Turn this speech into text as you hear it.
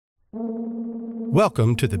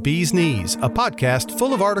Welcome to The Bee's Knees, a podcast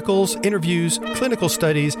full of articles, interviews, clinical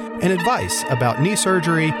studies, and advice about knee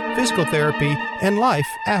surgery, physical therapy, and life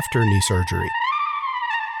after knee surgery.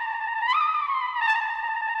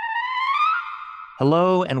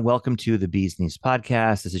 Hello and welcome to the Bee's Knees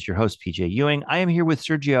podcast. This is your host, PJ Ewing. I am here with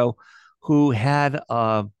Sergio, who had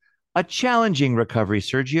a challenging recovery.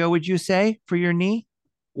 Sergio, would you say, for your knee?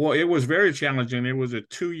 Well, it was very challenging. It was a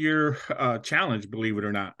 2-year challenge, believe it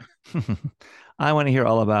or not. I want to hear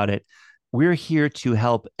all about it. We're here to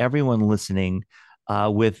help everyone listening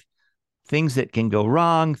with things that can go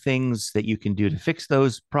wrong, things that you can do to fix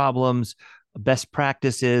those problems, best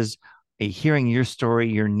practices. Hearing your story,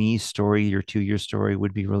 your knee story, your 2-year story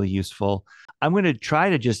would be really useful. I'm going to try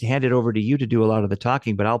to just hand it over to you to do a lot of the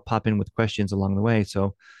talking, but I'll pop in with questions along the way.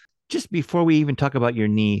 So just before we even talk about your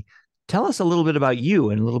knee, tell us a little bit about you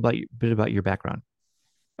and a little bit about your background.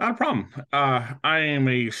 Not a problem. I am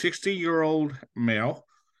a 60-year-old male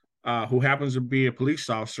who happens to be a police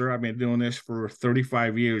officer. I've been doing this for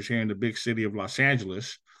 35 years here in the big city of Los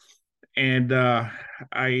Angeles. And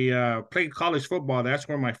I played college football. That's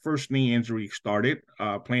where my first knee injury started,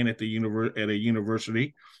 playing at a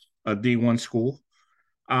university, a D1 school.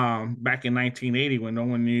 Back in 1980, when no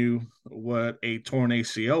one knew what a torn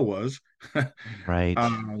ACL was. Right.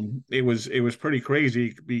 It was pretty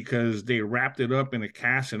crazy because they wrapped it up in a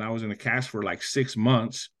cast, and I was in a cast for like 6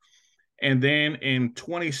 months. And then in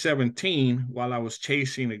 2017, while I was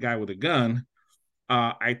chasing a guy with a gun,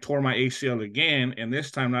 I tore my ACL again. And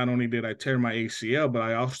this time, not only did I tear my ACL, but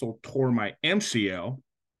I also tore my MCL.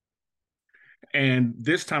 And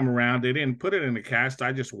this time around, they didn't put it in a cast.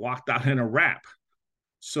 I just walked out in a wrap.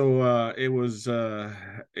 So it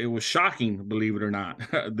was shocking, believe it or not,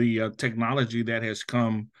 the technology that has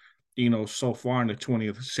come, so far in the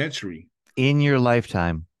 20th century. In your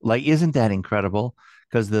lifetime. Like, isn't that incredible?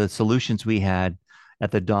 Because the solutions we had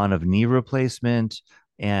at the dawn of knee replacement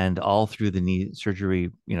and all through the knee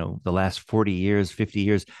surgery, the last 40 years, 50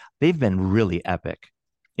 years, they've been really epic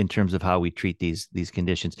in terms of how we treat these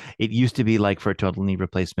conditions. It used to be like for a total knee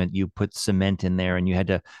replacement, you put cement in there and you had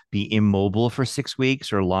to be immobile for 6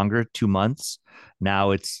 weeks or longer, 2 months.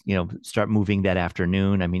 Now it's, start moving that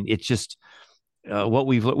afternoon. I mean, it's just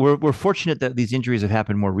we're fortunate that these injuries have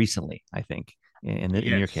happened more recently, I think, in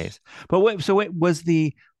your case. But what was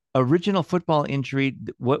the original football injury?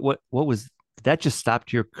 What was that? Just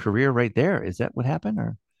stopped your career right there? Is that what happened,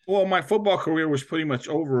 or? Well, my football career was pretty much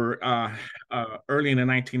over early in the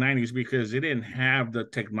 1990s because they didn't have the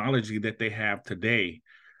technology that they have today.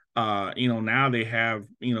 Now they have,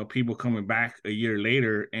 people coming back a year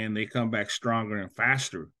later and they come back stronger and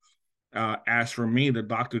faster. As for me, the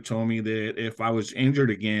doctor told me that if I was injured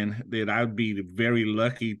again, that I'd be very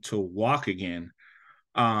lucky to walk again.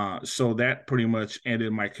 So that pretty much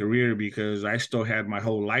ended my career because I still had my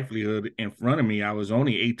whole livelihood in front of me. I was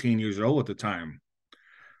only 18 years old at the time.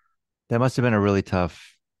 That must have been a really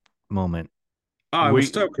tough moment. It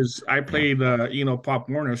was tough because I played, Pop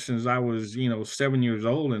Warner since I was, 7 years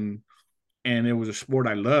old, and it was a sport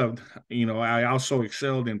I loved. I also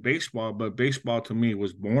excelled in baseball, but baseball to me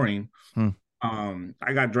was boring.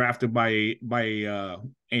 I got drafted by a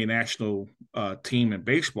national team in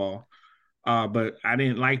baseball, but I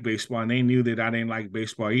didn't like baseball, and they knew that I didn't like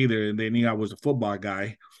baseball either, and they knew I was a football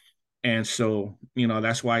guy. And so,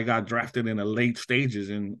 that's why I got drafted in the late stages,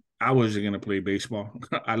 and I wasn't going to play baseball.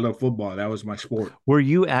 I love football. That was my sport. Were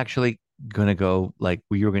you actually going to go, like,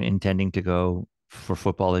 were you intending to go for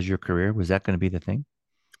football as your career? Was that going to be the thing?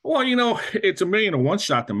 Well, it's $1 million to one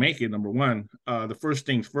shot to make it, number one. The first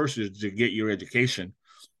things first is to get your education.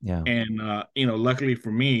 Yeah. And, luckily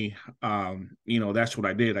for me, that's what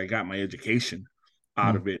I did. I got my education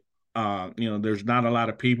out of it. There's not a lot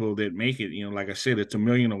of people that make it. Like I said, it's $1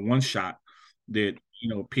 million to one shot that,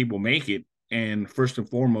 people make it. And first and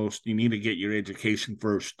foremost, you need to get your education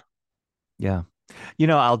first. Yeah.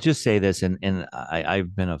 I'll just say this, and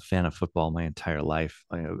I've been a fan of football my entire life,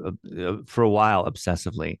 for a while,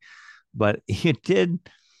 obsessively, but you did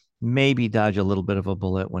maybe dodge a little bit of a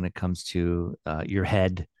bullet when it comes to your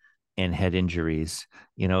head and head injuries.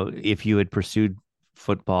 If you had pursued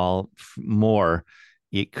football more,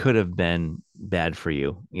 it could have been bad for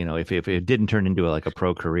you. If it didn't turn into a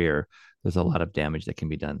pro career, there's a lot of damage that can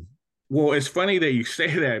be done. Well, it's funny that you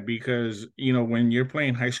say that because, when you're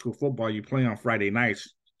playing high school football, you play on Friday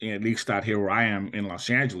nights, at least out here where I am in Los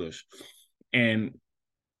Angeles. And,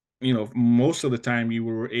 most of the time you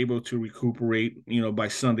were able to recuperate, by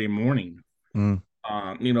Sunday morning. You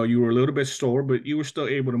were a little bit sore, but you were still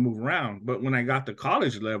able to move around. But when I got to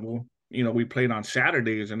college level, we played on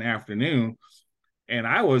Saturdays in the afternoon. and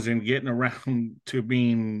I wasn't getting around to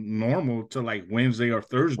being normal till like Wednesday or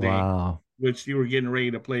Thursday, Wow. which you were getting ready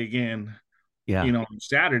to play again, Yeah. on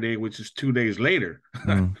Saturday, which is 2 days later.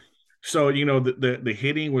 Mm. So, the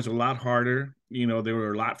hitting was a lot harder. They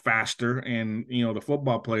were a lot faster, and the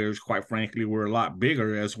football players, quite frankly, were a lot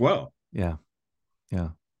bigger as well. Yeah. Yeah.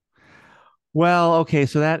 Well, okay,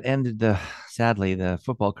 so that ended sadly the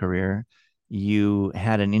football career. You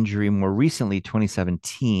had an injury more recently,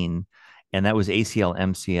 2017, and that was ACL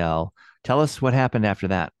MCL. Tell us what happened after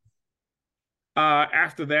that.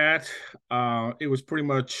 After that, it was pretty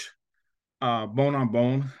much bone on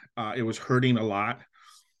bone. It was hurting a lot.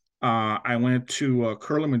 I went to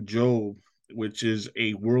Curlin Joe, which is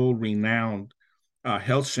a world-renowned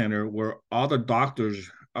health center where all the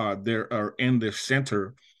doctors there are in this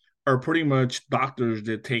center are pretty much doctors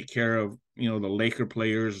that take care of the Laker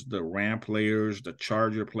players, the Ram players, the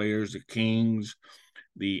Charger players, the Kings,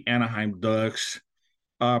 the Anaheim Ducks.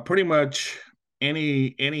 Pretty much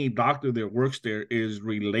any doctor that works there is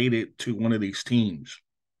related to one of these teams.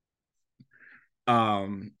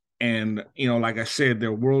 Um, and like I said,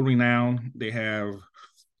 they're world renowned. They have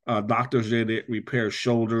doctors there that repair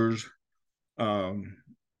shoulders, um,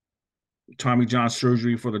 Tommy John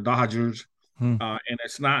surgery for the Dodgers. Hmm. And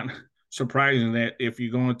it's not surprising that if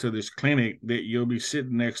you go into this clinic that you'll be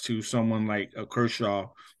sitting next to someone like a Kershaw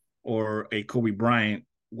or a Kobe Bryant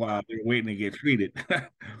while they're waiting to get treated.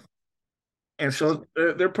 And so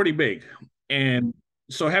they're pretty big. And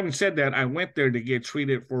so, having said that, I went there to get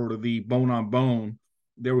treated for the bone on bone.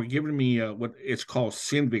 They were giving me what it's called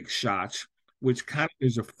Synvic shots, which kind of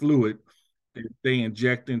is a fluid that they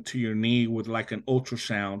inject into your knee with like an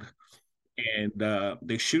ultrasound. And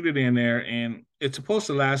they shoot it in there, and it's supposed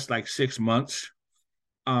to last like 6 months.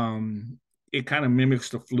 Um, it kind of mimics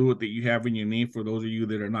the fluid that you have in your knee for those of you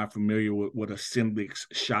that are not familiar with what a Synvic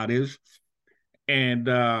shot is. And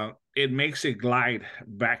it makes it glide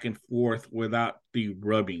back and forth without the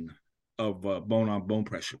rubbing of bone on bone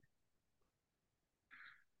pressure.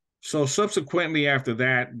 So subsequently after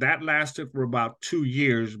that, that lasted for about 2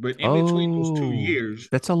 years. But in between those two Oh, years,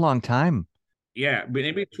 that's a long time. yeah, but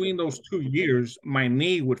in between those 2 years, my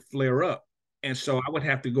knee would flare up. And so I would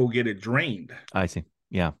have to go get it drained. I see.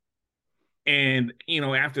 Yeah. And,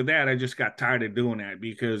 after that, I just got tired of doing that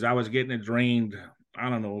because I was getting it drained, I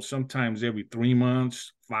don't know, sometimes every 3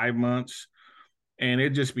 months, 5 months. And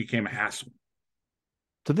it just became a hassle.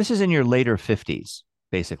 So this is in your later 50s,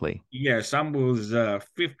 basically. Yes, I was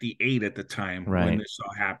 58 at the time when Right. this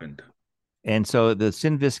all happened. And so the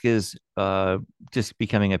Synvisc is just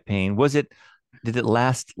becoming a pain. Did it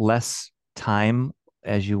last less time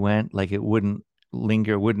as you went? Like it wouldn't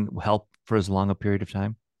linger, wouldn't help for as long a period of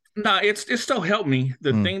time? No, it still helped me.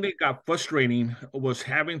 The Hmm. thing that got frustrating was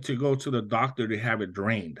having to go to the doctor to have it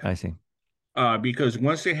drained. I see. Because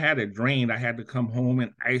once they had it drained, I had to come home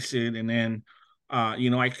and ice it, and then,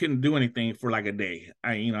 I couldn't do anything for like a day.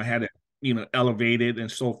 I had to, elevate it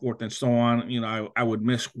and so forth and so on. I would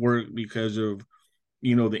miss work because of,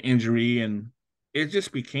 the injury, and it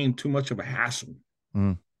just became too much of a hassle.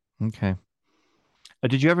 Hmm. Okay.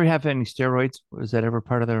 Did you ever have any steroids? Was that ever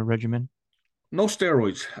part of the regimen? No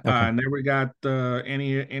steroids. Okay. Never got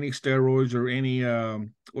any steroids or any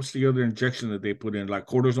what's the other injection that they put in, like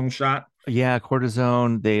cortisone shot. Yeah,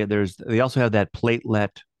 cortisone. They also have that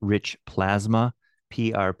platelet rich plasma,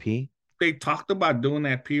 PRP. They talked about doing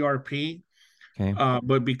that PRP, Okay.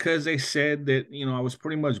 but because they said that I was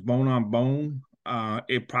pretty much bone on bone,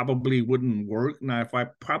 it probably wouldn't work. Now, if I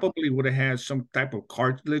probably would have had some type of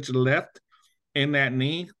cartilage left in that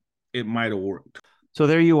knee, it might have worked. So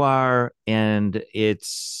there you are, and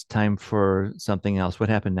it's time for something else. What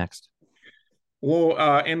happened next?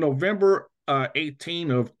 Well, in November 18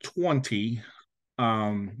 of 20,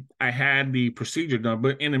 I had the procedure done.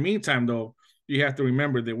 But in the meantime, though, you have to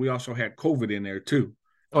remember that we also had COVID in there too.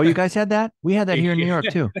 Oh, you guys had that? We had that here in New York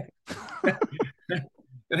Yeah, too.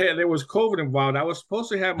 there was COVID involved. I was supposed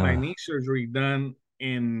to have my Uh, knee surgery done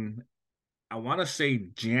in, I want to say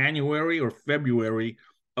January or February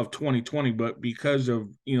of 2020, but because of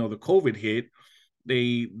the COVID hit,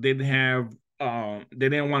 they didn't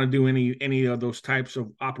want to do any of those types of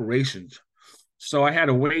operations. So I had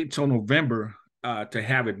to wait till November to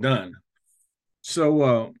have it done.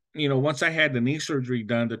 So once I had the knee surgery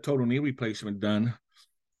done, the total knee replacement done,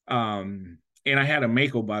 and I had a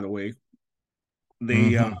Mako, by the way.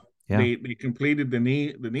 They uh, hmm. Yeah. they completed the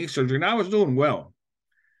knee surgery, and I was doing well.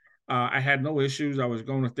 I had no issues. I was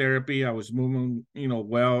going to therapy. I was moving,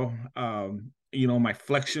 well. My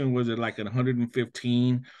flexion was at like at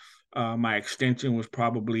 115. My extension was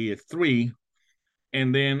probably at 3.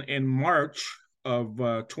 And then in March of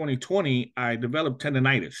 2020, I developed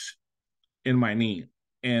tendonitis in my knee.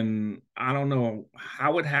 And I don't know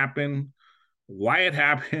how it happened, why it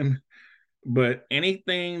happened, but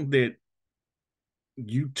anything that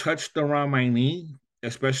you touched around my knee,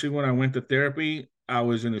 especially when I went to therapy, I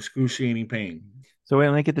was in excruciating pain. So wait,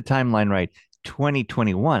 let me get the timeline right.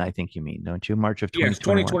 2021, I think you mean, don't you? March of Yes,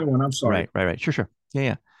 2021. 2021. I'm sorry. Right. Sure, sure. Yeah,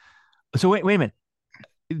 yeah. So wait a minute.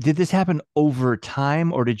 Did this happen over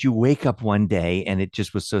time, or did you wake up one day and it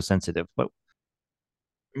just was so sensitive? But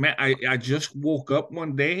Man, I just woke up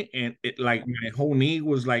one day and it like my whole knee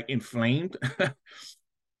was like inflamed.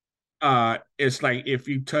 It's like if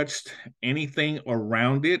you touched anything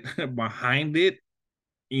around it, behind it,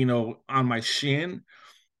 on my shin,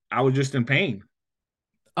 I was just in pain.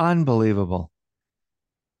 unbelievable,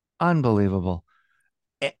 unbelievable.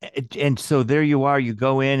 And so there you are. You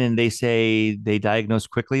go in and they say they diagnose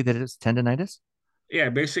quickly that it's tendonitis. Yeah,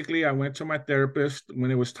 basically, I went to my therapist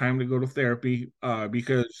when it was time to go to therapy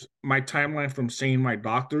because my timeline from seeing my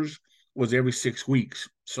doctors was every 6 weeks.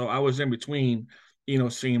 So I was in between,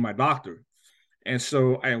 seeing my doctor. And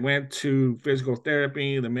so I went to physical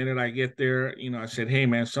therapy. The minute I get there, I said, "Hey,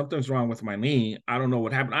 man, something's wrong with my knee. I don't know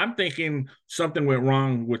what happened." I'm thinking something went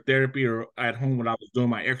wrong with therapy or at home when I was doing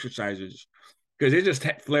my exercises because it just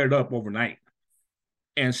flared up overnight.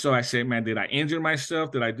 And so I said, "Man, did I injure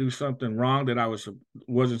myself? Did I do something wrong that I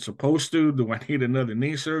wasn't supposed to? Do I need another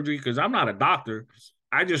knee surgery?" Because I'm not a doctor.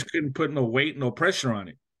 I just couldn't put no weight, no pressure on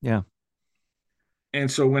it. Yeah. And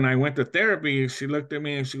so when I went to therapy, she looked at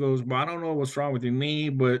me and she goes, "Well, I don't know what's wrong with your knee,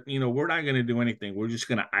 but we're not going to do anything. We're just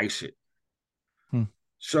going to ice it." Hmm.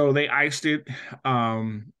 So they iced it,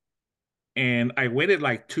 um, and I waited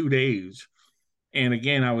like 2 days. And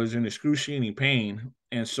again, I was in excruciating pain.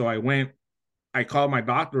 And so I called my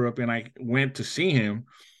doctor up and I went to see him.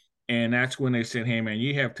 And that's when they said, "Hey, man,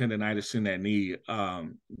 you have tendonitis in that knee.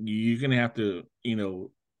 You're going to have to,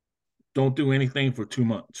 don't do anything for 2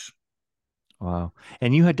 months." Wow.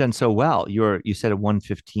 And you had done so well. You said a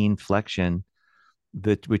 115 flexion,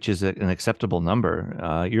 which is an acceptable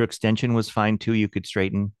number. Your extension was fine too. You could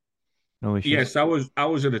straighten, no issues. Yes, I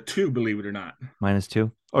was at a 2, believe it or not.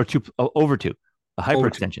 -2 or two, over two, a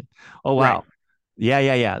Over 2. hyperextension. Oh, Right. wow.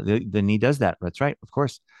 Yeah. The knee does that. That's right. Of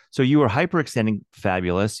course. So you were hyperextending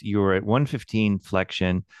fabulous. You were at 115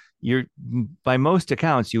 flexion. You're, by most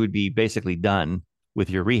accounts, you would be basically done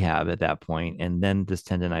with your rehab at that point, and then this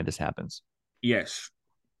tendonitis happens. Yes.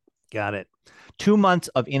 Got it. 2 months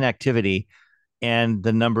of inactivity, and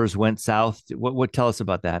the numbers went south. What tell us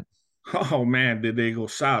about that? Oh man, did they go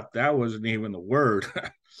south? That wasn't even the word.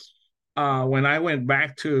 When I went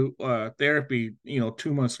back to therapy,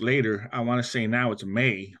 2 months later, I want to say now it's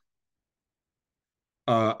May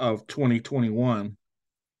of 2021.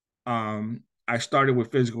 I started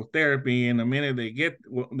with physical therapy, and the minute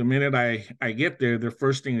I get there, the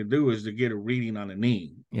first thing to do is to get a reading on the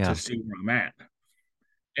knee to Yeah. see where I'm at.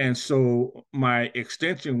 And so my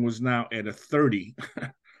extension was now at a 30,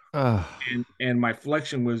 Ugh. and my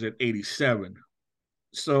flexion was at 87.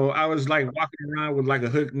 So I was like walking around with like a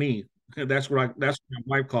hook knee. That's what my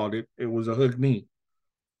wife called it. It was a hook knee.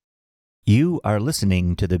 You are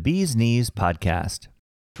listening to the Bee's Knees podcast.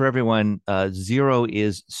 For everyone, zero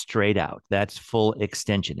is straight out. That's full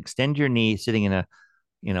extension. Extend your knee, sitting in a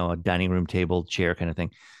dining room table, chair kind of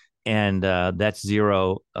thing, and that's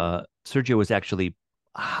zero. Sergio was actually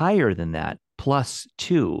higher than that,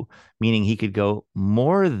 +2, meaning he could go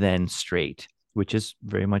more than straight, which is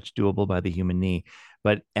very much doable by the human knee.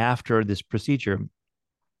 But after this procedure,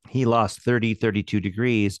 he lost 30, 32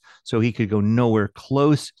 degrees, so he could go nowhere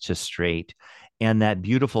close to straight. And that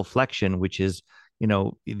beautiful flexion, which is,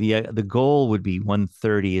 the goal would be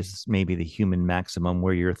 130 is maybe the human maximum,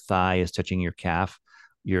 where your thigh is touching your calf.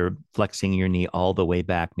 You're flexing your knee all the way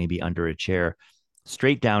back, maybe under a chair.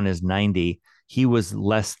 Straight down is 90. He was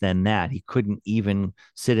less than that. He couldn't even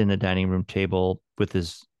sit in a dining room table with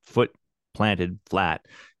his foot planted flat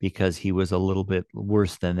because he was a little bit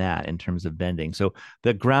worse than that in terms of bending. So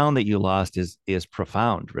the ground that you lost is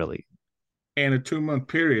profound, really. And a 2 month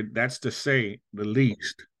period, that's to say the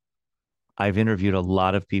least. I've interviewed a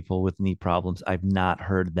lot of people with knee problems. I've not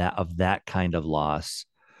heard that kind of loss.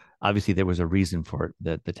 Obviously, there was a reason for it,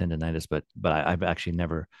 the tendonitis, but I've actually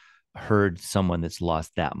never heard someone that's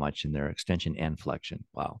lost that much in their extension and flexion.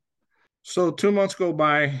 Wow. So 2 months go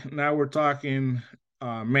by. Now we're talking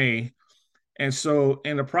May. And so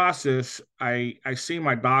in the process, I see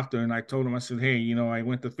my doctor and I told him, I said, "Hey, I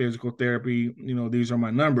went to physical therapy. These are my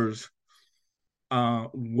numbers.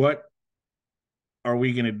 What are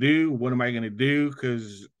we going to do? What am I going to do?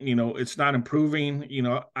 Because, it's not improving.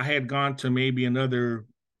 I had gone to maybe another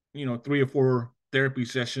 3 or 4 therapy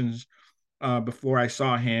sessions before I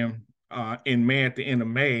saw him in May, at the end of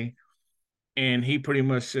May. And he pretty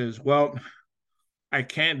much says, well, I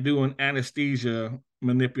can't do an anesthesia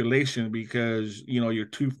manipulation because, you're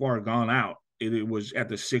too far gone out. It was at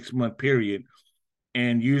the 6-month period.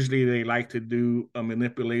 And usually they like to do a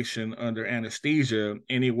manipulation under anesthesia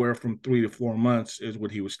anywhere from 3 to 4 months, is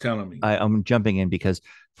what he was telling me. I'm jumping in because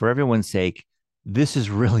for everyone's sake, this is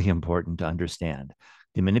really important to understand.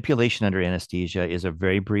 The manipulation under anesthesia is a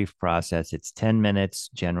very brief process. It's 10 minutes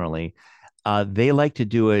generally. They like to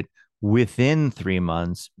do it within 3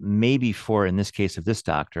 months, maybe 4 in this case of this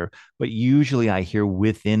doctor, but usually I hear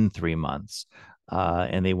within 3 months.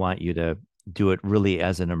 And they want you to do it really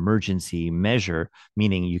as an emergency measure,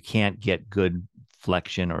 meaning you can't get good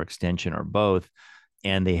flexion or extension or both,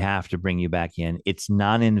 and they have to bring you back in. It's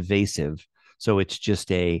non-invasive, so it's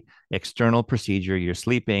just a external procedure. You're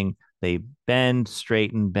sleeping, they bend,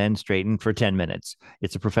 straighten for 10 minutes.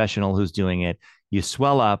 It's a professional who's doing it. You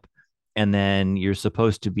swell up, and then you're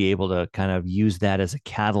supposed to be able to kind of use that as a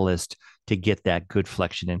catalyst to get that good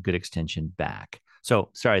flexion and good extension back. So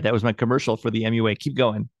sorry, that was my commercial for the MUA. Keep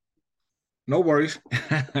going. No worries.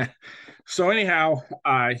 So anyhow,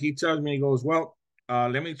 he tells me, he goes, well,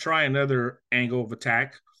 let me try another angle of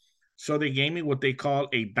attack. So they gave me what they call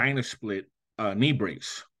a Dynasplit knee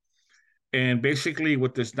brace. And basically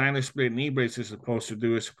what this Dynasplit knee brace is supposed to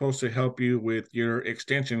do is supposed to help you with your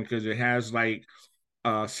extension, because it has like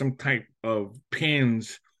some type of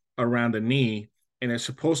pins around the knee, and it's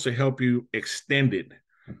supposed to help you extend it.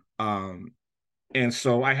 And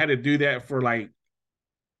so I had to do that for like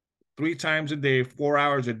 3 times a day, 4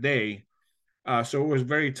 hours a day. So it was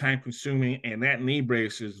very time consuming, and that knee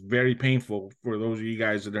brace is very painful for those of you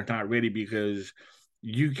guys that are not ready, because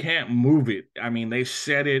you can't move it. I mean, they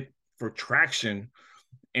set it for traction,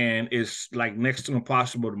 and it's like next to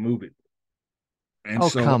impossible to move it. And Oh,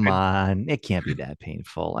 so, come on. It can't be that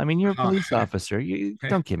painful. I mean, you're a uh, police officer. You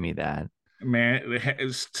don't give me that. man,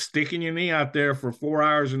 it's sticking your knee out there for 4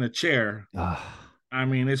 hours in a chair. Oh, I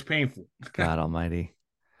mean, it's painful. God almighty.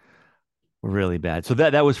 Really bad. So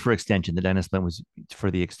that was for extension. The dentist splint was for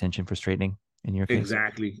the extension for straightening in your case.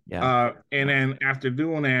 Exactly. Yeah. And Yeah. then after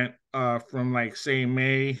doing that, from like say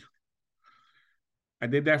May, I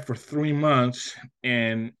did that for 3 months,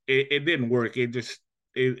 and it didn't work. It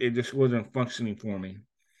just wasn't functioning for me.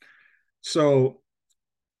 So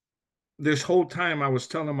this whole time I was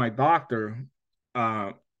telling my doctor,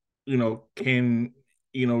 uh, can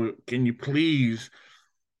you please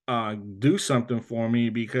do something for me,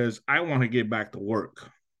 because I want to get back to work.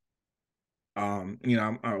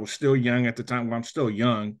 I was still young at the time. Well, I'm still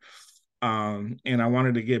young. And I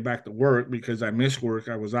wanted to get back to work because I missed work.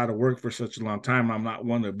 I was out of work for such a long time. I'm not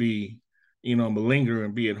one to be, malinger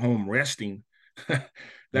and be at home resting. That's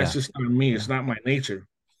Yeah. just not me. Yeah. It's not my nature.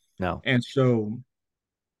 No. And so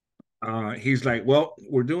he's like, well,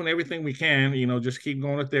 we're doing everything we can, just keep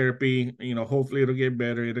going to therapy. Hopefully it'll get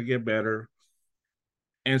better. It'll get better.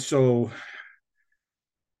 And so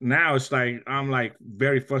now it's like, I'm like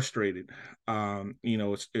very frustrated.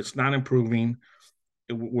 It's not improving.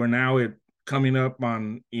 We're now coming up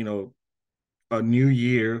on, a new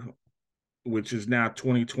year, which is now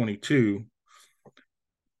 2022,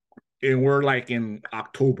 and we're like in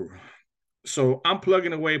October. So I'm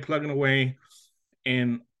plugging away,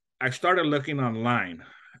 and I started looking online,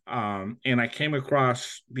 and I came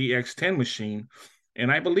across the X10 machine,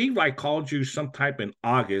 and I believe I called you some type in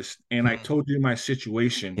August, and I told you my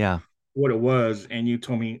situation, Yeah. what it was, and you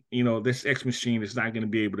told me, this X machine is not going to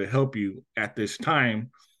be able to help you at this time.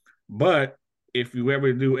 But if you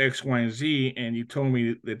ever do X, Y, and Z, and you told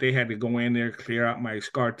me that they had to go in there, clear out my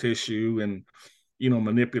scar tissue, and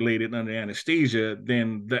manipulate it under anesthesia,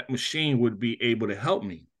 then that machine would be able to help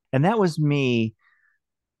me. And that was me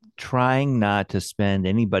trying not to spend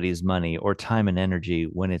anybody's money or time and energy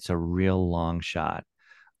when it's a real long shot.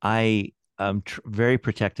 I am very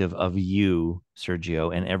protective of you,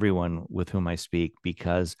 Sergio, and everyone with whom I speak,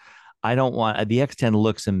 because I don't want the X10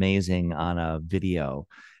 looks amazing on a video,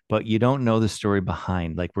 but you don't know the story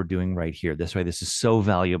behind, like we're doing right here. That's why this is so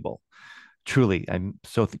valuable. Truly, I'm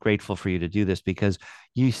so grateful for you to do this, because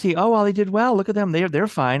you see, oh well, they did well. Look at them; they're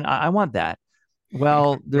fine. I want that.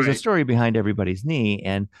 Well, there's a Right. story behind everybody's knee,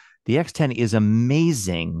 and the X10 is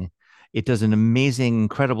amazing. It does an amazing,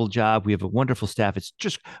 incredible job. We have a wonderful staff. It's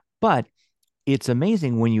just, but it's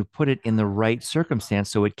amazing when you put it in the right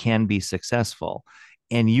circumstance so it can be successful.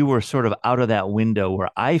 And you were sort of out of that window where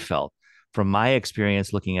I felt, from my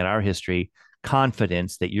experience looking at our history,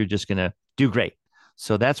 confidence that you're just going to do great.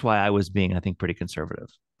 So that's why I was being, I think, pretty conservative.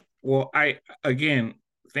 Well, again,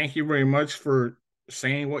 thank you very much for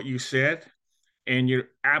saying what you said, and you're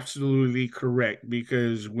absolutely correct,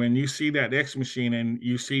 because when you see that X machine and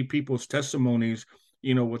you see people's testimonies,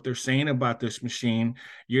 what they're saying about this machine,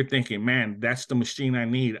 you're thinking, man, that's the machine I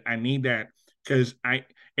need. I need that, because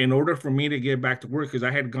in order for me to get back to work, because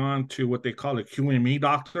I had gone to what they call a QME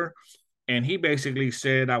doctor, and he basically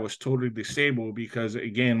said I was totally disabled because,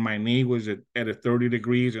 again, my knee was at a 30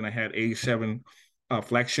 degrees and I had 87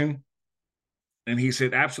 flexion. And he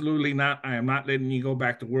said, absolutely not. I am not letting you go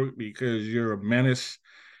back to work because you're a menace.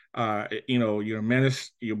 You're a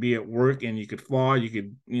menace. You'll be at work and you could fall. You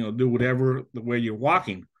could, do whatever the way you're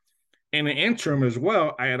walking. In the interim as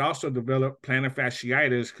well, I had also developed plantar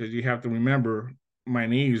fasciitis, because you have to remember my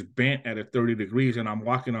knee is bent at a 30 degrees and I'm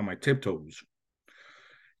walking on my tiptoes.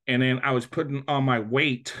 And then I was putting on my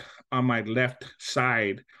weight on my left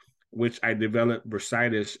side, which I developed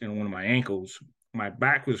bursitis in one of my ankles. My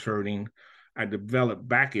back was hurting. I developed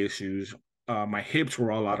back issues. My hips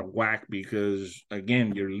were all out of whack because,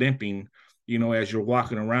 again, you're limping, as you're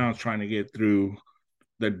walking around trying to get through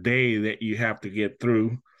the day that you have to get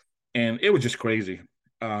through. And it was just crazy.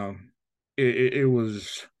 It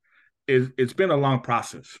was, it's been a long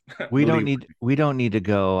process. We don't Believe need we don't need to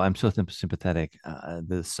go. I'm so sympathetic.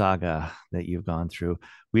 The saga that you've gone through.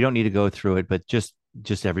 We don't need to go through it, but just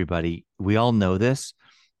everybody. We all know this,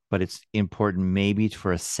 but it's important maybe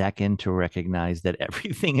for a second to recognize that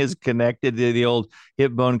everything is connected to the old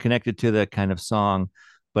hip bone connected to the kind of song.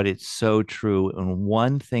 But it's so true. And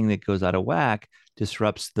one thing that goes out of whack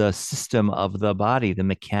disrupts the system of the body, the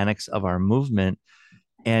mechanics of our movement.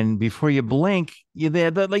 And before you blink, you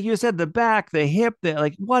there, like you said, the back, the hip,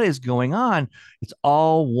 like what is going on? It's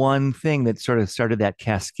all one thing that sort of started that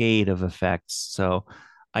cascade of effects. So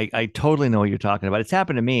I totally know what you're talking about. It's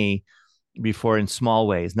happened to me before in small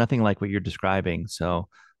ways, nothing like what you're describing. So,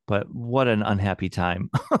 but what an unhappy time.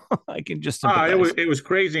 I can just It was sympathize. it was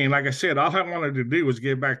crazy, and like I said, all I wanted to do was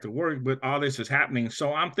get back to work, but all this is happening.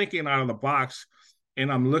 So I'm thinking out of the box,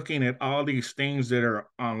 and I'm looking at all these things that are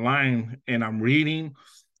online, and I'm reading,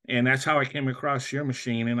 and that's how I came across your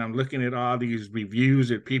machine. And I'm looking at all these reviews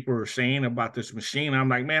that people are saying about this machine. I'm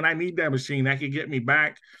like, man, I need that machine. That could get me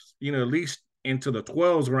back, at least into the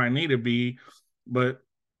 12s where I need to be. But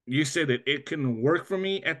you said that it couldn't work for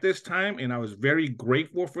me at this time, and I was very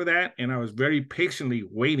grateful for that, and I was very patiently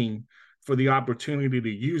waiting for the opportunity to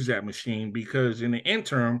use that machine, because in the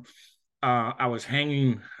interim, I was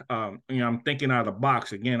hanging. I'm thinking out of the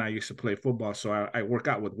box. Again, I used to play football, so I work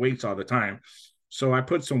out with weights all the time. So I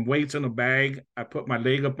put some weights in a bag. I put my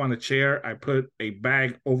leg up on a chair. I put a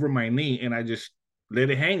bag over my knee, and I just let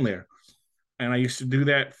it hang there. And I used to do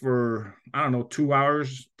that for, I don't know, 2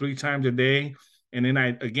 hours, 3 times a day. And then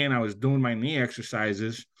I was doing my knee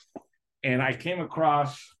exercises, and I came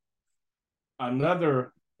across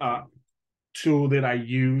another tool that I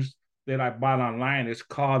used that I bought online. It's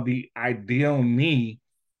called the Ideal Knee,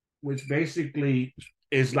 which basically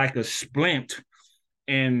is like a splint,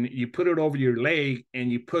 and you put it over your leg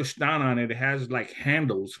and you push down on it. It has like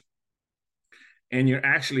handles, and you're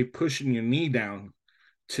actually pushing your knee down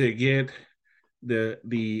to get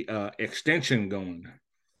the extension going.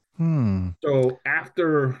 Hmm. So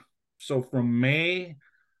from May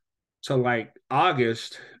to like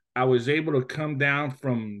August, I was able to come down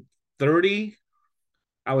from 30.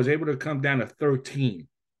 I was able to come down to 13.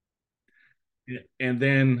 And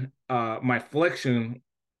then my flexion,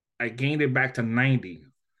 I gained it back to 90.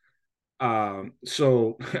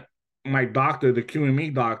 So my doctor, the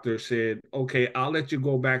QME doctor, said, okay, I'll let you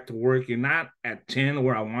go back to work. You're not at 10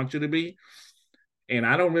 where I want you to be. And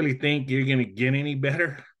I don't really think you're going to get any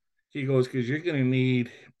better. He goes, because you're going to need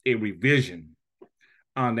a revision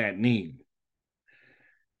on that knee.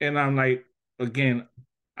 And I'm like, again,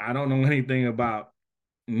 I don't know anything about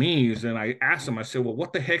knees. And I asked him, I said, well,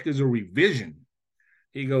 what the heck is a revision?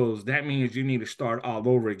 He goes, that means you need to start all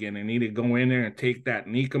over again and need to go in there and take that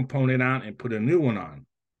knee component out and put a new one on.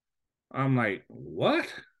 I'm like, what?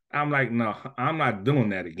 I'm like, no, I'm not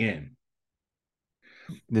doing that again.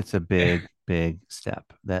 It's a big step.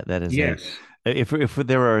 That is a Yes. if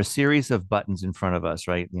there are a series of buttons in front of us,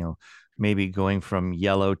 right? Maybe going from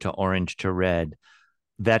yellow to orange to red.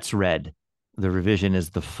 That's red. The revision is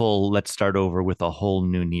the full. Let's start over with a whole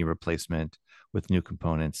new knee replacement with new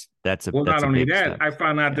components. Well, That's not a only big that, step. I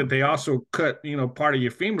found out Yeah, that they also cut, part of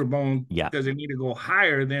your femur bone yeah. because they need to go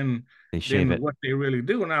higher They shave than it. what they really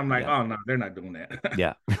do. And I'm like, Yeah, oh no, they're not doing that.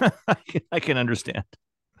 yeah. I can understand.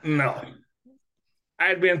 No,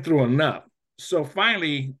 I'd been through enough. So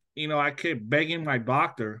finally, I kept begging my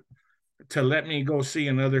doctor to let me go see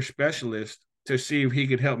another specialist to see if he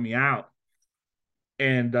could help me out.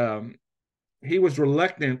 And he was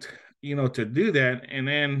reluctant to do that. And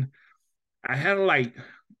then I had to like,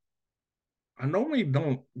 I normally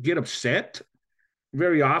don't get upset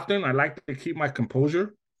very often. I like to keep my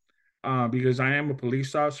composure because I am a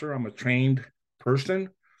police officer. I'm a trained person.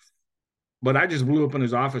 But I just blew up in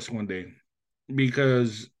his office one day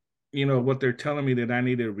because, what they're telling me that I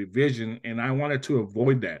needed a revision, and I wanted to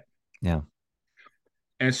avoid that. Yeah.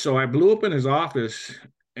 And so I blew up in his office,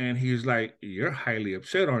 and he's like, "You're highly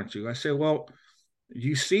upset, aren't you?" I said, "Well,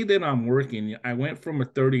 you see that I'm working. I went from a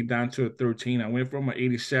 30 down to a 13. I went from an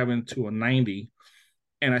 87 to a 90.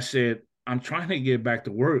 And I said, I'm trying to get back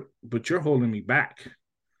to work, but you're holding me back."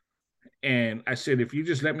 And I said, if you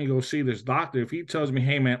just let me go see this doctor, if he tells me,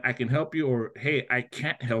 hey, man, I can help you, or hey, I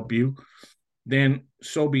can't help you, then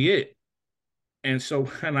so be it. And so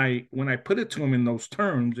when I put it to him in those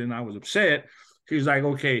terms and I was upset, he's like,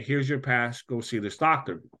 okay, here's your pass. Go see this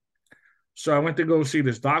doctor. So I went to go see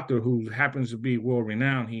this doctor who happens to be world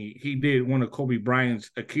renowned. He did one of Kobe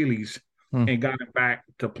Bryant's Achilles and got him back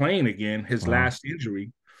to playing again, his last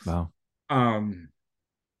injury. Wow. Um,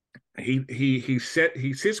 he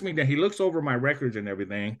sits me down, he looks over my records and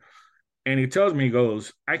everything, and he tells me, he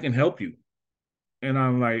goes, I can help you. And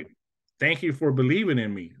I'm like, thank you for believing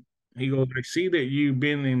in me. He goes, I see that you've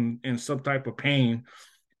been in some type of pain,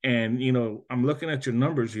 and I'm looking at your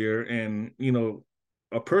numbers here, and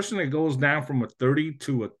a person that goes down from a 30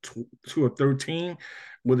 to a 13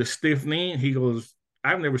 with a stiff knee, he goes,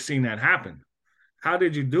 I've never seen that happen. How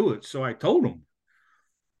did you do it? So I told him,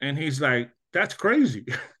 and he's like, that's crazy.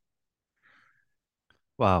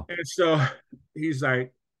 Wow. And so he's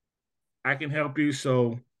like, I can help you.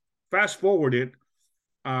 So fast forward it,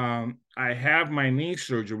 I have my knee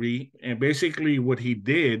surgery, and basically what he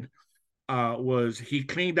did was he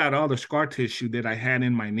cleaned out all the scar tissue that I had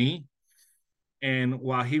in my knee. And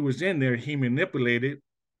while he was in there, he manipulated,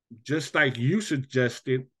 just like you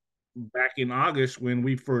suggested back in August when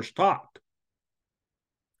we first talked.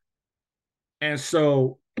 And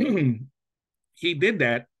so he did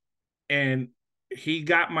that, and he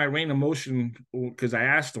got my range of motion because I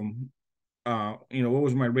asked him, what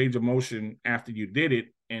was my range of motion after you did it?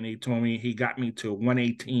 And he told me he got me to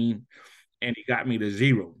 118 and he got me to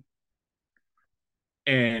 0.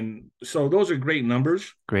 And so those are great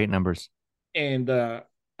numbers. Great numbers. And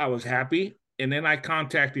I was happy. And then I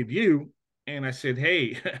contacted you and I said,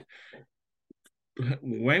 hey,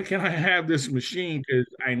 when can I have this machine? Because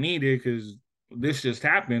I need it, because this just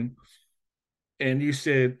happened. And you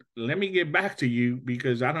said, let me get back to you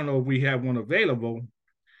because I don't know if we have one available.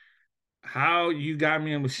 How you got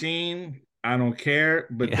me a machine, I don't care.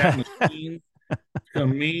 But that Yeah. machine to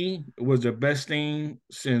me was the best thing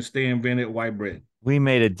since they invented white bread. We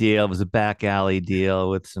made a deal. It was a back alley deal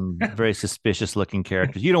with some very suspicious looking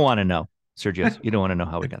characters. You don't want to know, Sergio. You don't want to know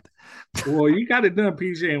how we got that. Well, you got it done,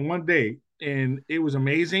 PJ, in one day. And it was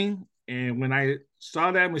amazing. And when I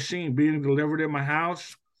saw that machine being delivered at my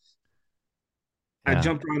house, I Yeah.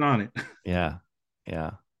 jumped right on it. Yeah.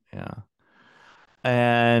 Yeah. Yeah.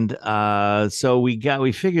 And so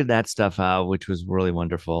we figured that stuff out, which was really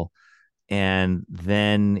wonderful. And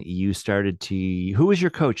then you started to, who was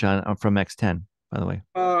your coach on from X10, by the way?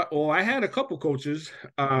 Well, I had a couple coaches.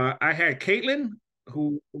 I had Caitlin,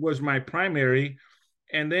 who was my primary.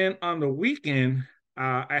 And then on the weekend,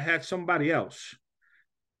 I had somebody else.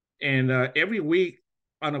 And every week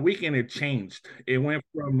on the weekend, it changed. It went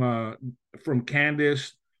from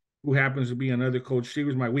Candace, who happens to be another coach. She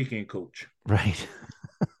was my weekend coach. Right.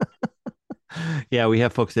 Yeah, we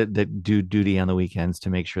have folks that do duty on the weekends to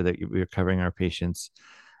make sure that we're covering our patients.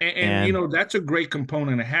 And that's a great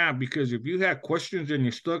component to have, because if you have questions and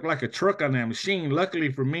you're stuck like a truck on that machine,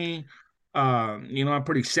 luckily for me, I'm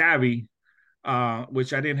pretty savvy,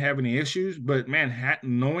 which I didn't have any issues. But man,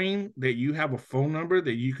 knowing that you have a phone number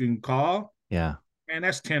that you can call, yeah, man,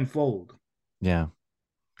 that's tenfold. yeah,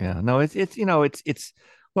 yeah. No, it's.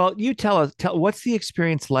 Well, you tell us. What's the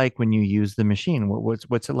experience like when you use the machine?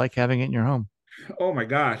 What's it like having it in your home? Oh my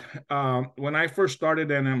God. When I first started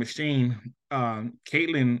on that machine,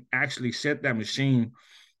 Caitlin actually set that machine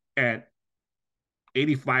at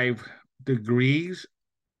 85 degrees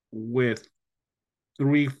with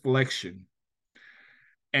 3 flexion.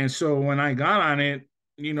 And so when I got on it,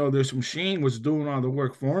 this machine was doing all the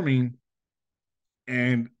work for me.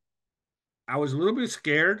 And I was a little bit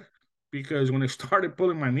scared because when it started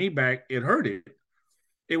pulling my knee back, it hurt it.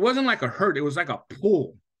 It wasn't like a hurt, it was like a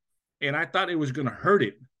pull. And I thought it was going to hurt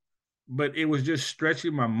it, but it was just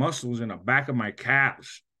stretching my muscles in the back of my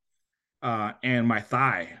calves and my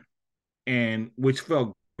thigh, and which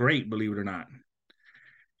felt great, believe it or not.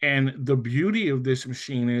 And the beauty of this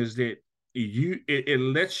machine is that it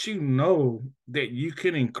lets you know that you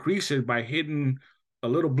can increase it by hitting a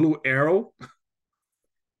little blue arrow,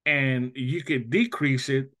 and you could decrease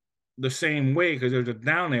it the same way because there's a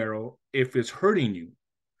down arrow if it's hurting you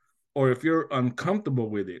or if you're uncomfortable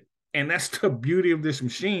with it. And that's the beauty of this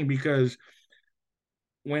machine, because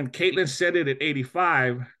when Caitlin set it at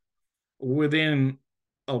 85, within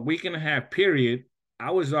a week and a half period,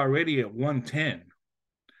 I was already at 110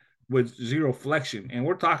 with zero flexion. And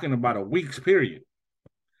we're talking about a week's period,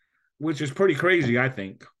 which is pretty crazy, I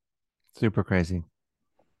think. Super crazy.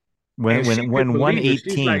 And she When could believe it.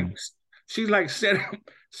 118, she's like,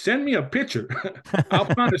 send me a picture. I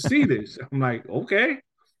want to see this. I'm like, okay.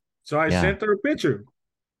 So I yeah, sent her a picture.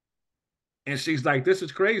 And she's like, this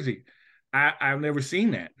is crazy. I've never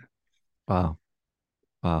seen that. wow,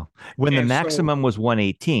 wow. When the And so, maximum was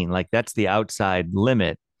 118, like that's the outside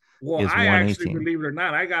limit well, is I actually, 118. believe it or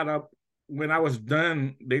not, I got up when I was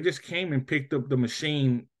done. They just came and picked up the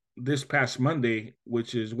machine this past Monday,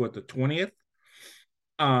 which is what, the 20th?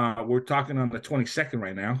 We're talking on the 22nd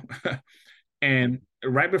right now. And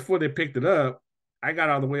right before they picked it up, I got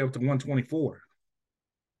all the way up to 124.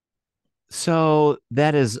 So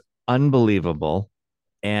that is unbelievable,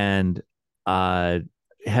 and uh,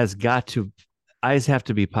 has got to eyes have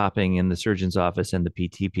to be popping in the surgeon's office and the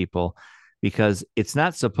PT people, because it's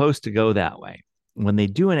not supposed to go that way. When they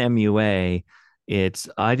do an MUA, it's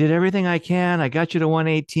I did everything I can. I got you to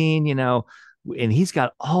 118, and he's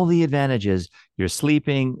got all the advantages. You're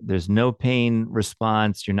sleeping, there's no pain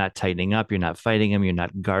response, you're not tightening up, you're not fighting him, you're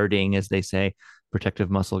not guarding, as they say, protective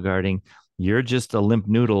muscle guarding. You're just a limp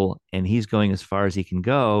noodle, and he's going as far as he can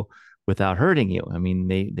go without hurting you. I mean,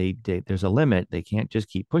 there's a limit. They can't just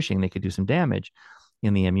keep pushing. They could do some damage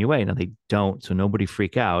in the MUA. Now they don't, so nobody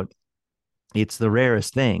freak out. It's the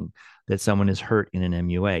rarest thing that someone is hurt in an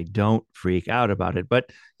MUA. Don't freak out about it. But,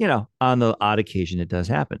 on the odd occasion, it does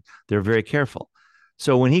happen. They're very careful.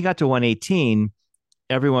 So when he got to 118,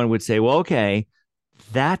 everyone would say, well, okay,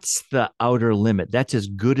 that's the outer limit. That's as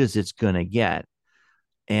good as it's going to get.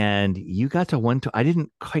 And you got to I didn't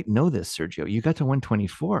quite know this, Sergio. You got to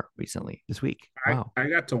 124 recently this week. Wow. I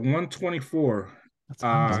got to 124. That's Uh,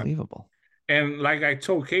 unbelievable. and like I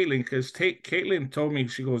told Caitlin, because Caitlin told me,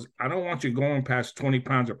 she goes, I don't want you going past 20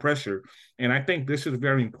 pounds of pressure. And I think this is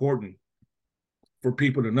very important for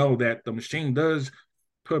people to know, that the machine does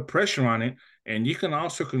put pressure on it. And you can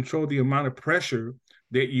also control the amount of pressure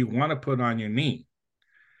that you want to put on your knee.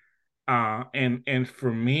 And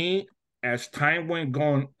for me, as time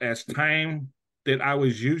that I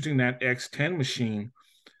was using that X10 machine,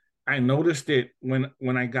 I noticed that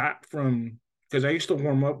when I got from, because I used to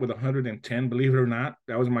warm up with 110, believe it or not.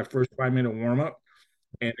 That was my first 5 minute warm up.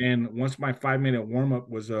 And then once my 5 minute warm up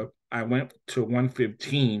was up, I went to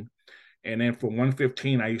 115. And then from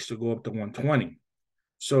 115, I used to go up to 120.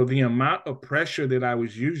 So the amount of pressure that I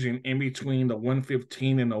was using in between the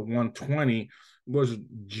 115 and the 120 was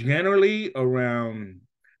generally around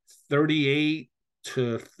 38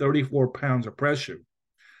 to 34 pounds of pressure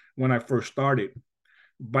when I first started.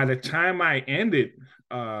 By the time I ended,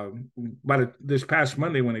 this past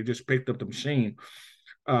Monday when they just picked up the machine,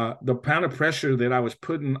 the pound of pressure that I was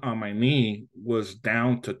putting on my knee was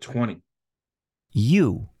down to 20.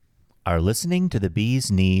 You are listening to the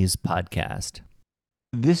Bee's Knees podcast.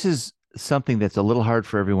 This is something that's a little hard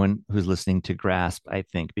for everyone who's listening to grasp, I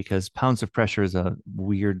think, because pounds of pressure is a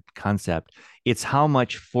weird concept. It's how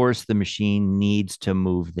much force the machine needs to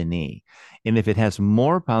move the knee. And if it has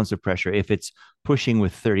more pounds of pressure, if it's pushing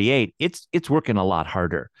with 38, it's working a lot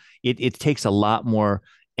harder. It takes a lot more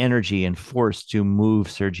energy and force to move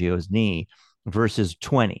Sergio's knee versus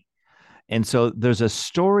 20. And so there's a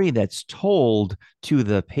story that's told to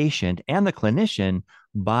the patient and the clinician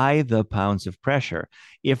by the pounds of pressure.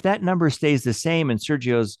 If that number stays the same and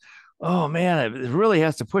Sergio's, oh man, it really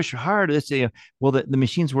has to push hard. Well, the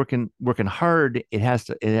machine's working hard. It has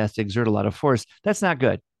to exert a lot of force. That's not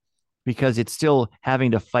good, because it's still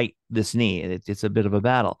having to fight this knee. It's a bit of a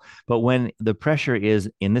battle. But when the pressure is,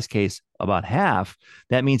 in this case, about half,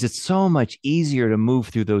 that means it's so much easier to move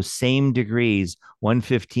through those same degrees,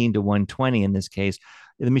 115 to 120 in this case.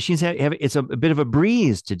 The machines have it's a bit of a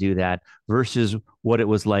breeze to do that versus what it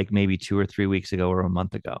was like maybe 2 or 3 weeks ago or a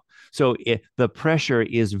month ago. So the pressure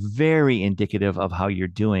is very indicative of how you're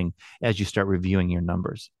doing as you start reviewing your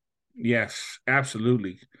numbers. Yes,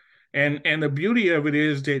 absolutely. And the beauty of it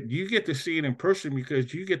is that you get to see it in person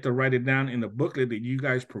because you get to write it down in the booklet that you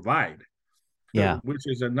guys provide, Yeah. which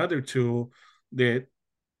is another tool that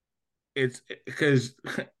it's because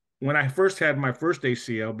when I first had my first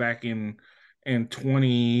ACL back in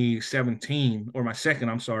 2017, or my second,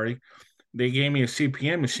 I'm sorry, they gave me a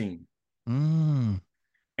CPN machine. Mm.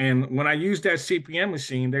 And when I used that CPM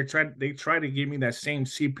machine, they tried to give me that same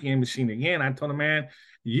CPM machine again. I told them, man,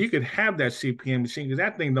 you could have that CPM machine because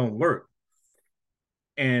that thing don't work.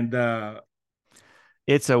 And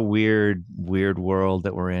It's a weird, weird world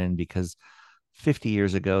that we're in because 50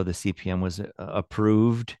 years ago, the CPM was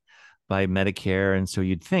approved by Medicare. And so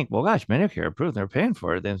you'd think, well, gosh, Medicare approved, they're paying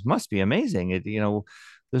for it. This must be amazing.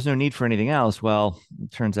 There's no need for anything else. Well,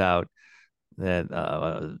 it turns out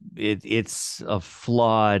that it's a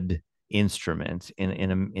flawed instrument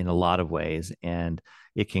in a lot of ways, and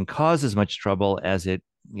it can cause as much trouble as it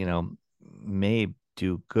may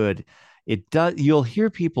do good. It does. You'll hear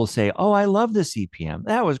people say, "Oh, I love the CPM.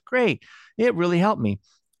 That was great. It really helped me."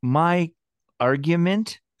 My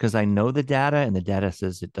argument, because I know the data and the data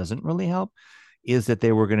says it doesn't really help, is that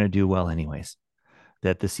they were going to do well anyways,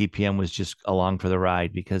 that the CPM was just along for the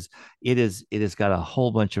ride because it has got a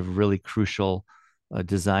whole bunch of really crucial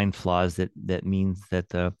design flaws that means that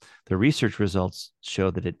the research results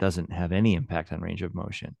show that it doesn't have any impact on range of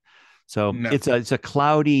motion. So no. it's a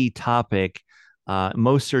cloudy topic.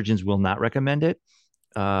 Most surgeons will not recommend it.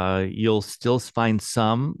 You'll still find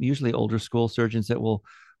some, usually older school surgeons, that will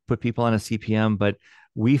put people on a CPM, but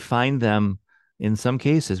we find them in some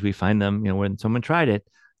cases. We find them, when someone tried it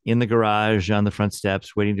in the garage on the front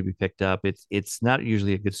steps, waiting to be picked up. It's not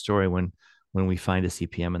usually a good story when we find a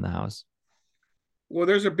CPM in the house. Well,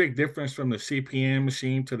 there's a big difference from the CPM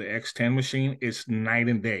machine to the X10 machine. It's night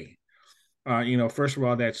and day. First of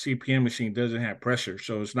all, that CPM machine doesn't have pressure,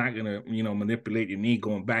 so it's not gonna, manipulate your knee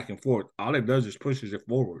going back and forth. All it does is pushes it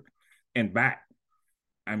forward and back.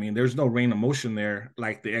 I mean, there's no range of motion there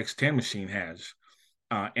like the X10 machine has.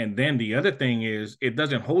 And then the other thing is, it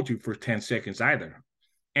doesn't hold you for 10 seconds either.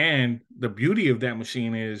 And the beauty of that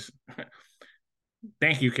machine is,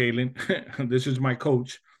 thank you, Caitlin. This is my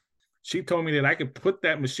coach. She told me that I could put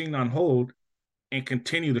that machine on hold and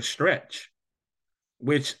continue to stretch,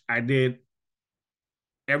 which I did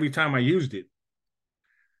every time I used it.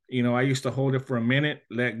 I used to hold it for a minute,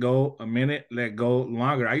 let go, a minute, let go,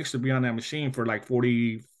 longer. I used to be on that machine for like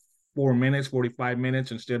 44 minutes, 45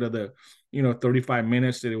 minutes instead of the, 35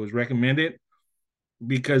 minutes that it was recommended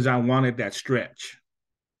because I wanted that stretch.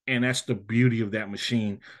 And that's the beauty of that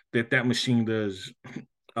machine, that machine does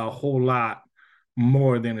a whole lot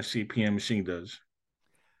more than a CPM machine does.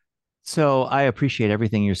 So I appreciate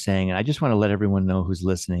everything you're saying. And I just want to let everyone know who's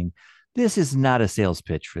listening, this is not a sales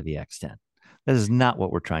pitch for the X10. That is not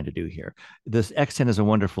what we're trying to do here. This X10 is a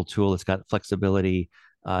wonderful tool. It's got flexibility.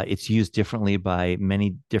 It's used differently by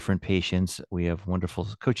many different patients. We have wonderful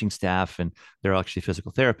coaching staff, and they're actually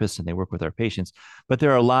physical therapists, and they work with our patients. But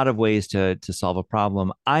there are a lot of ways to solve a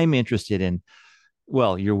problem. I'm interested in,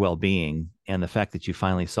 well, your well-being and the fact that you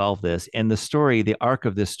finally solved this. And the story, the arc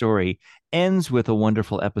of this story ends with a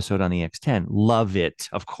wonderful episode on the X10. Love it.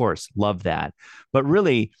 Of course, love that. But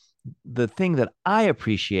really, the thing that I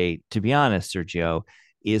appreciate, to be honest, Sergio,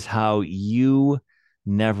 is how you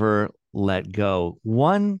never let go.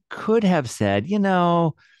 One could have said,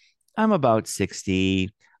 I'm about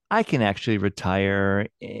 60. I can actually retire.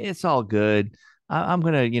 It's all good. I'm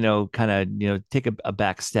gonna, kind of, take a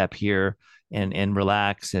back step here and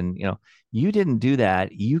relax. And you didn't do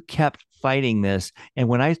that. You kept fighting this. And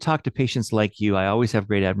when I talk to patients like you, I always have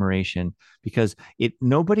great admiration because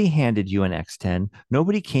nobody handed you an X10.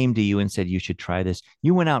 Nobody came to you and said you should try this.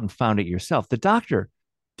 You went out and found it yourself. The doctor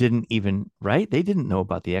didn't even, right? They didn't know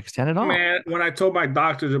about the X10 at all. Man, when I told my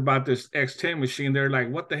doctors about this X10 machine, they're like,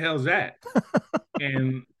 "What the hell's that?"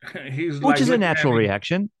 And he's Which like is a looking at natural me.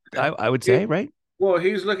 reaction, I would say, It, right? well,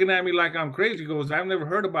 he's looking at me like I'm crazy. He goes, "I've never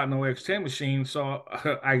heard about no X10 machine." So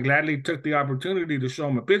I gladly took the opportunity to show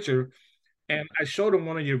him a picture, and I showed him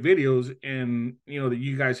one of your videos, and that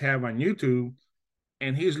you guys have on YouTube,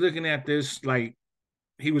 and he's looking at this like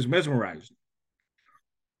he was mesmerized.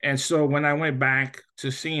 And so when I went back to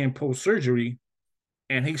see him post surgery,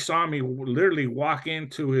 and he saw me literally walk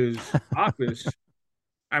into his office.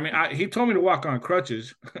 I mean, he told me to walk on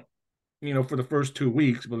crutches, for the first 2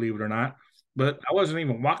 weeks, believe it or not. But I wasn't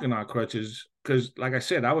even walking on crutches because, like I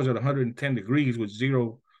said, I was at 110 degrees with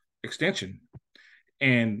zero extension.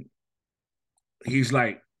 And he's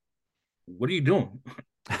like, "What are you doing?"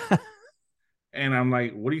 And I'm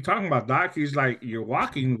like, "What are you talking about, doc?" He's like, "You're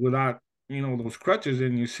walking without, those crutches,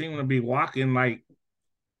 and you seem to be walking like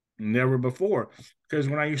never before." Because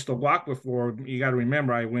when I used to walk before, you got to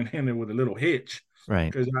remember, I went in there with a little hitch Right.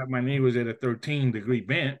 because my knee was at a 13-degree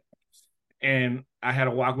bent, and I had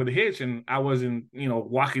to walk with a hitch, and I wasn't,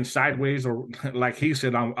 walking sideways or like he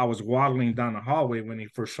said, I was waddling down the hallway when he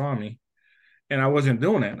first saw me, and I wasn't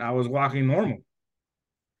doing it. I was walking normal,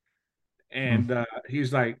 Hmm. and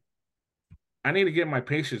he's like, I need to get my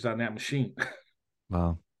patients on that machine.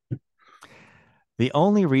 Well, the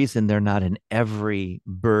only reason they're not in every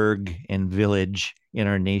burg and village in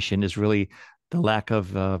our nation is really the lack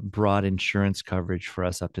of broad insurance coverage for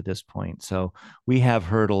us up to this point. So we have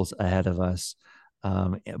hurdles ahead of us.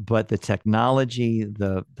 But the technology,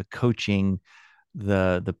 the coaching,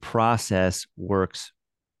 the process works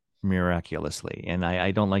miraculously. And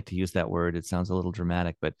I don't like to use that word. It sounds a little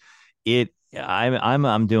dramatic, but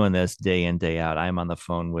I'm doing this day in, day out. I'm on the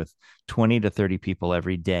phone with 20 to 30 people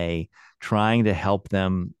every day, trying to help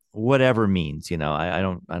them, whatever means. They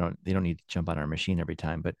don't need to jump on our machine every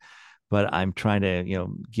time, but I'm trying to,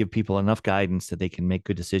 give people enough guidance that they can make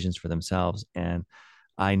good decisions for themselves. And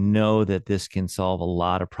I know that this can solve a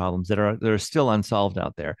lot of problems that are still unsolved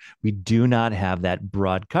out there. We do not have that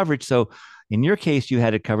broad coverage. So in your case, you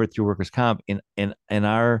had it covered through workers' comp. In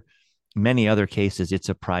our many other cases, it's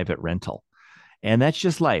a private rental. And that's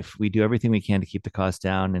just life. We do everything we can to keep the cost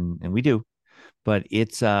down, and we do. But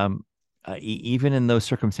it's even in those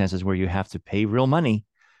circumstances where you have to pay real money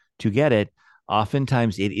to get it,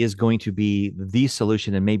 oftentimes it is going to be the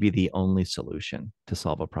solution and maybe the only solution to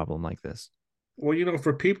solve a problem like this. Well,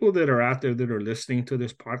 for people that are out there that are listening to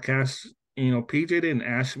this podcast, PJ didn't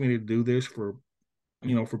ask me to do this for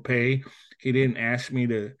pay. He didn't ask me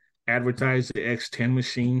to advertise the X10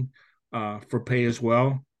 machine for pay as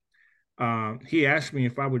well. He asked me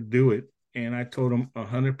if I would do it, and I told him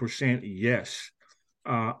 100% yes.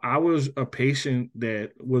 I was a patient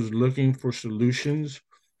that was looking for solutions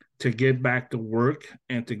to get back to work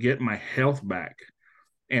and to get my health back.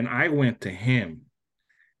 And I went to him.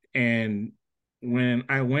 And when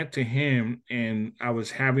I went to him and I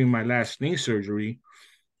was having my last knee surgery,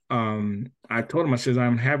 I told him, I said,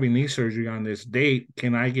 I'm having knee surgery on this date.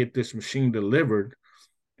 Can I get this machine delivered?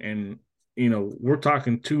 And, we're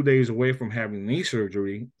talking 2 days away from having knee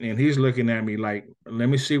surgery. And he's looking at me like, let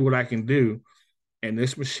me see what I can do. And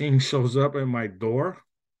this machine shows up at my door.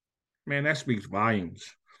 Man, that speaks volumes.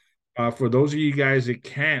 For those of you guys that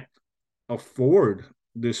can't afford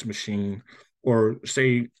this machine, or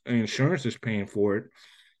say insurance is paying for it,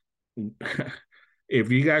 if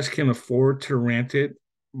you guys can afford to rent it,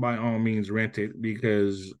 by all means rent it,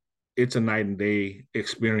 because it's a night and day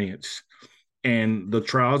experience. And the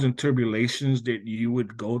trials and tribulations that you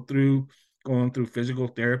would go through going through physical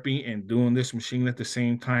therapy and doing this machine at the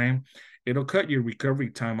same time, it'll cut your recovery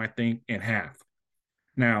time, I think, in half.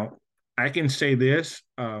 Now, I can say this.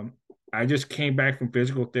 I just came back from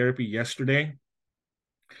physical therapy yesterday,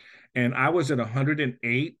 and I was at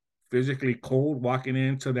 108, physically cold, walking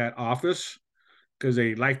into that office, because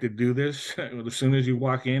they like to do this. As soon as you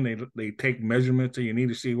walk in, they take measurements, so you need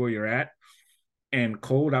to see where you're at. And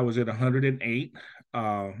cold, I was at 108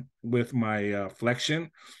 with my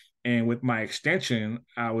flexion, and with my extension,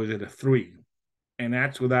 I was at a 3, and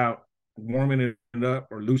that's without warming it up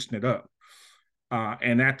or loosening it up.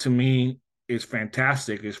 And that to me is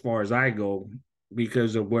fantastic as far as I go,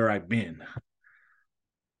 because of where I've been.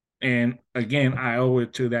 And again, I owe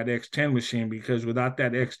it to that X10 machine, because without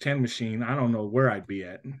that X10 machine, I don't know where I'd be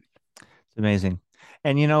at. It's amazing.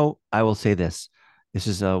 And I will say this. This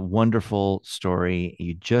is a wonderful story.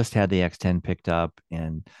 You just had the X10 picked up,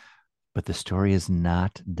 but the story is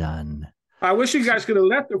not done. I wish you guys could have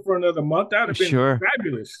left it for another month. That would have been Sure.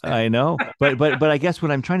 fabulous. I know. But I guess what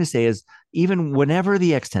I'm trying to say is, even whenever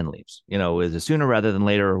the X10 leaves, is sooner rather than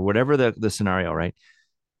later, or whatever the scenario, right?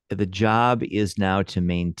 The job is now to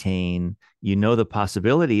maintain, the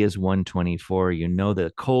possibility is 124,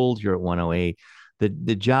 the cold, you're at 108.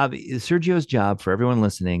 The job, Sergio's job, for everyone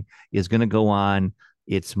listening, is going to go on.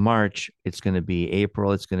 It's March, it's going to be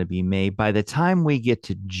April, it's going to be May. By the time we get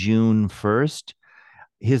to June 1st,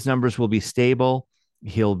 his numbers will be stable.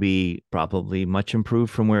 He'll be probably much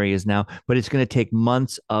improved from where he is now, but it's going to take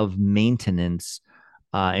months of maintenance.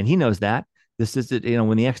 And he knows that. This is, when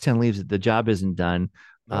the X10 leaves, the job isn't done.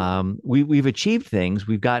 We've achieved things.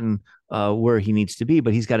 We've gotten where he needs to be,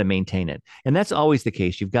 but he's got to maintain it. And that's always the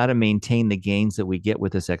case. You've got to maintain the gains that we get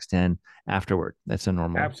with this X10 afterward. That's a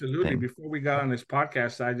normal Absolutely. thing. Before we got on this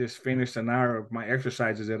podcast, I just finished an hour of my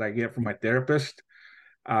exercises that I get from my therapist.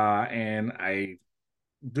 And I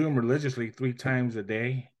do them religiously 3 times a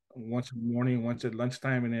day, once in the morning, once at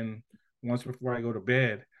lunchtime, and then once before I go to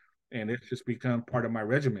bed. And it's just become part of my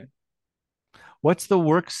regimen. What's the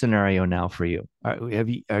work scenario now for you?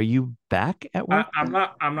 Are you back at work? I'm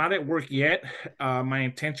not at work yet. My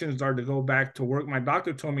intentions are to go back to work. My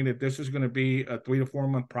doctor told me that this is going to be a 3 to 4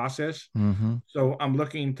 month process. Mm-hmm. So I'm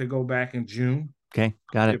looking to go back in June. Okay,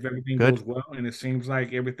 got it. If everything Good. goes well, and it seems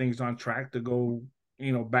like everything's on track to go,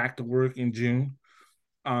 back to work in June.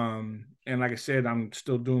 And like I said, I'm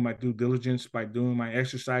still doing my due diligence by doing my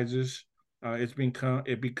exercises.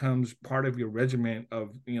 It becomes part of your regimen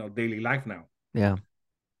of daily life now. Yeah.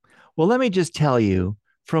 Well, let me just tell you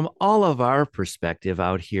from all of our perspective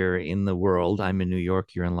out here in the world, I'm in New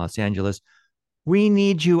York, you're in Los Angeles. We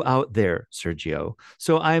need you out there, Sergio.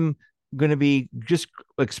 So I'm going to be just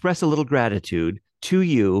express a little gratitude to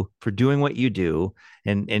you for doing what you do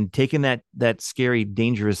and taking that scary,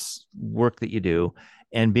 dangerous work that you do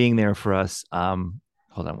and being there for us.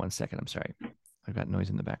 Hold on one second. I'm sorry. I've got noise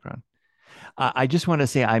in the background. I just want to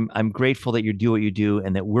say I'm grateful that you do what you do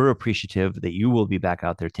and that we're appreciative that you will be back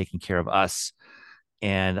out there taking care of us.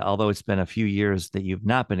 And although it's been a few years that you've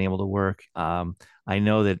not been able to work, I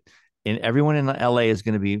know that everyone in LA is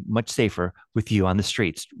going to be much safer with you on the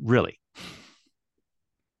streets, really.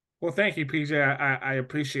 Well, thank you, PJ. I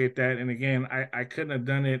appreciate that. And again, I couldn't have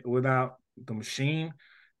done it without the machine,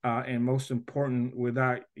 and most important,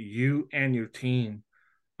 without you and your team.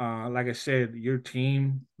 Like I said, your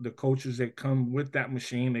team, the coaches that come with that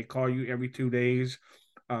machine, they call you every 2 days.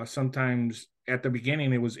 Sometimes at the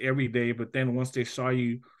beginning, it was every day, but then once they saw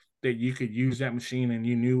you that you could use that machine and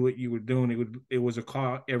you knew what you were doing, it was a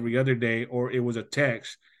call every other day, or it was a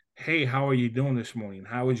text. Hey, how are you doing this morning?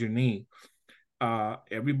 How is your knee?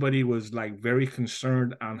 Everybody was like very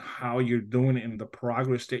concerned on how you're doing and the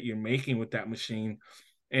progress that you're making with that machine.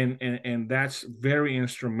 And that's very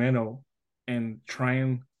instrumental in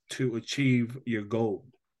trying to achieve your goal.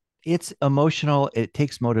 It's emotional. It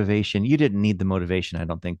takes motivation. You didn't need the motivation, I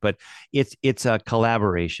don't think, but it's a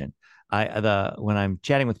collaboration. When I'm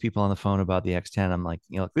chatting with people on the phone about the X10, I'm like,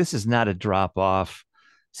 this is not a drop off.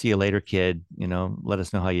 See you later, kid. Let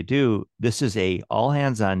us know how you do. This is a all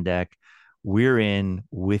hands on deck. We're in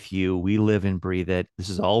with you. We live and breathe it. This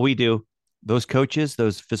is all we do. Those coaches,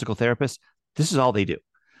 those physical therapists, this is all they do.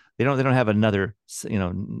 They don't have another,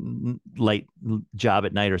 light job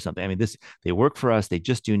at night or something. I mean, they work for us. They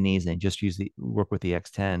just do knees. And they just work with the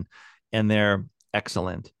X10, and they're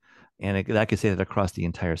excellent. And I could say that across the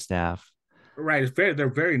entire staff. Right. They're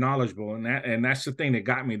very knowledgeable, and that's the thing that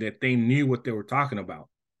got me, that they knew what they were talking about.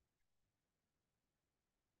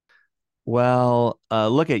 Well,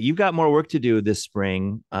 you've got more work to do this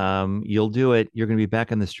spring. You'll do it. You're going to be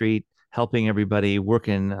back on the street helping everybody,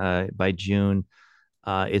 working by June.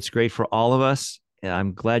 It's great for all of us. And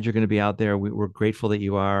I'm glad you're going to be out there. We're grateful that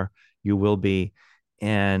you are. You will be.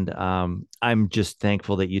 And I'm just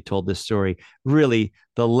thankful that you told this story. Really,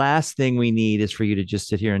 the last thing we need is for you to just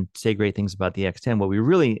sit here and say great things about the X10. What we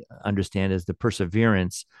really understand is the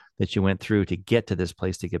perseverance that you went through to get to this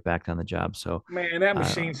place, to get back on the job. So, man, that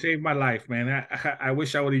machine saved my life, man. I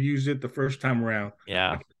wish I would have used it the first time around.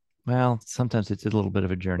 Yeah. Well, sometimes it's a little bit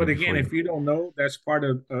of a journey. But again, if you don't know, that's part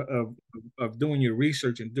of doing your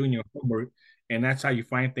research and doing your homework, and that's how you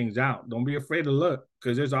find things out. Don't be afraid to look,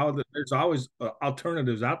 because there's always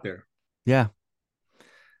alternatives out there. Yeah.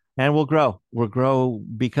 And we'll grow. We'll grow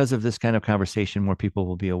because of this kind of conversation. More people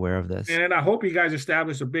will be aware of this. And I hope you guys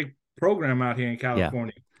establish a big program out here in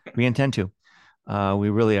California. Yeah, we intend to. We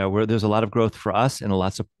really are. There's a lot of growth for us in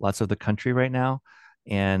lots of the country right now,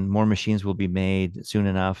 and more machines will be made soon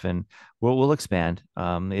enough, and we'll expand.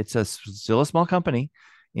 It's still a small company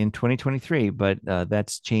in 2023, but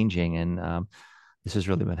that's changing, and this has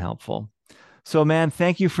really been helpful. So, man,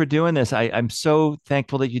 thank you for doing this. I'm so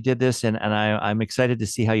thankful that you did this, and I'm excited to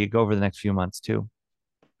see how you go over the next few months too.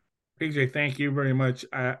 PJ, thank you very much.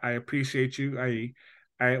 I appreciate you.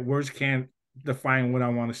 I words can't define what I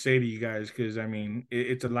want to say to you guys, because I mean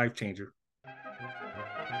it's a life changer.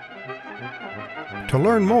 To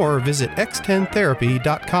learn more, visit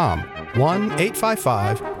x10therapy.com,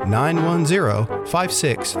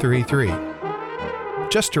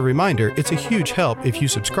 1-855-910-5633. Just a reminder, it's a huge help if you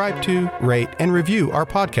subscribe to, rate, and review our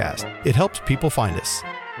podcast. It helps people find us.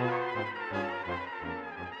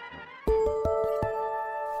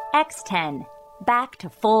 X10, back to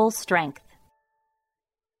full strength.